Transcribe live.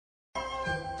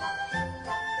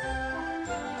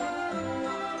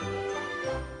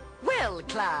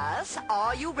Class,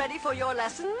 are you ready for your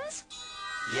lessons?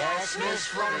 Yes, Miss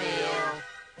Flamille.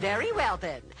 Very well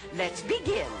then, let's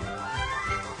begin.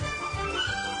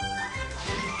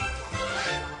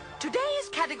 Today's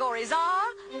categories are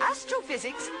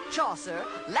astrophysics, Chaucer,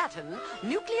 Latin,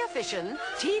 nuclear fission,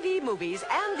 TV movies,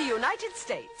 and the United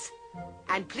States.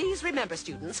 And please remember,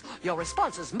 students, your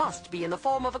responses must be in the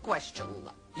form of a question.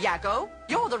 Yakko,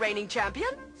 you're the reigning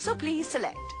champion, so please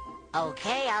select.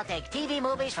 Okay, I'll take TV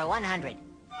movies for 100.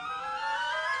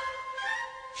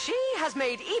 She has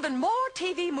made even more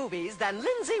TV movies than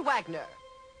Lindsay Wagner.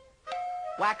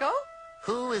 Wacko?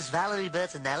 Who is Valerie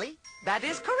Bertinelli? That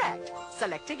is correct.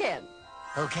 Select again.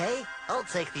 Okay, I'll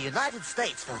take the United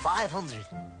States for 500.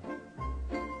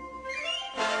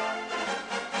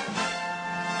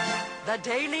 The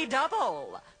Daily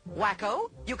Double.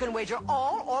 Wacko, you can wager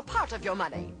all or part of your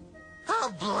money.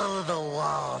 I'll blow the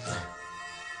wad.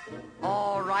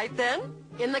 All right then.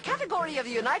 In the category of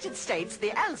the United States,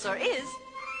 the answer is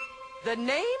the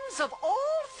names of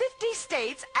all 50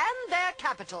 states and their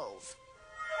capitals.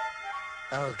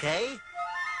 Okay.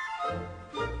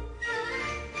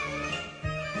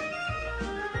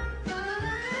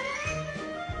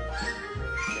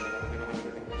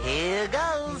 Here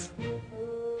goes.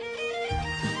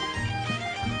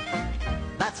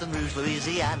 Baton Rouge,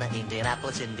 Louisiana,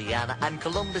 Indianapolis, Indiana, and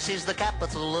Columbus is the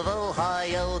capital of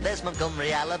Ohio. There's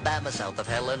Montgomery, Alabama, south of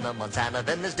Helena, Montana.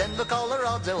 Then there's Denver,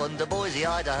 Colorado, under Boise,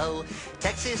 Idaho.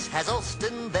 Texas has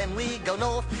Austin, then we go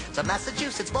north to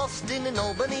Massachusetts, Boston, and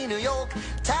Albany, New York.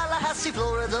 Tallahassee,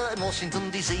 Florida, and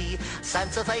Washington, D.C.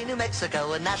 Santa Fe, New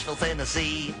Mexico, and Nashville,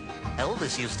 Tennessee.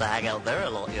 Elvis used to hang out there a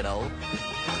lot, you know.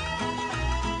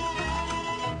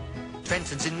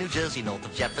 Trenton's in New Jersey, north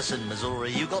of Jefferson,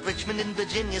 Missouri. You got Richmond in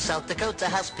Virginia, South Dakota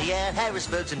has Pierre.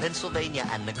 Harrisburg's in Pennsylvania,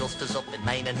 and Augusta's up in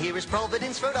Maine. And here is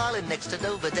Providence, Rhode Island, next to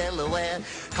Dover, Delaware.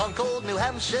 Concord, New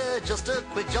Hampshire, just a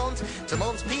quick jaunt to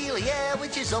Montpelier,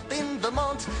 which is up in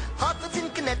Vermont. Hartford's in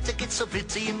Connecticut, so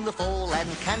pretty in the fall. And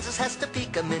Kansas has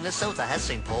Topeka, Minnesota has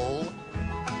St. Paul.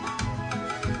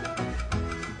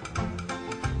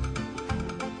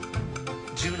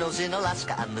 Juneau's in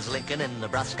Alaska, and there's Lincoln in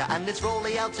Nebraska, and it's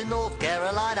Raleigh out in North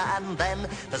Carolina, and then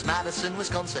there's Madison,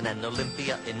 Wisconsin, and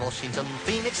Olympia in Washington,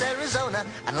 Phoenix, Arizona,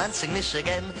 and Lansing,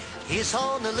 Michigan. Here's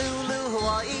Honolulu,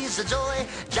 Hawaii's a joy,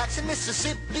 Jackson,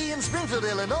 Mississippi, and Springfield,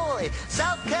 Illinois,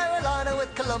 South Carolina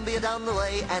with Columbia down the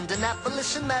way, and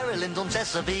Annapolis in Maryland on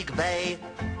Chesapeake Bay.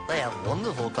 They have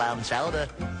wonderful clam chowder.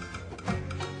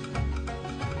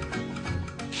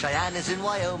 Cheyenne is in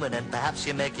Wyoming, and perhaps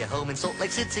you make your home in Salt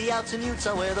Lake City, out in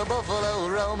Utah where the buffalo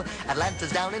roam.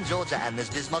 Atlanta's down in Georgia, and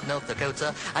there's Bismarck, North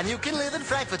Dakota, and you can live in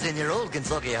Frankfort in your old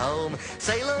Kentucky home.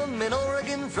 Salem in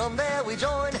Oregon, from there we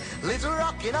join. Little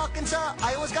Rock in Arkansas,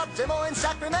 Iowa's got Des Moines,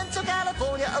 Sacramento,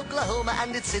 California, Oklahoma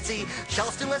and its city,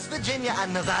 Charleston, West Virginia,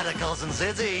 and Nevada, Carson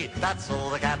City. That's all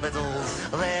the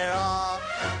capitals there are.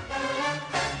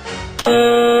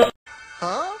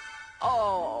 Huh?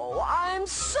 Oh, I'm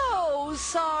so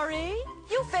sorry.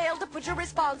 You failed to put your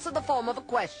response in the form of a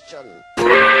question.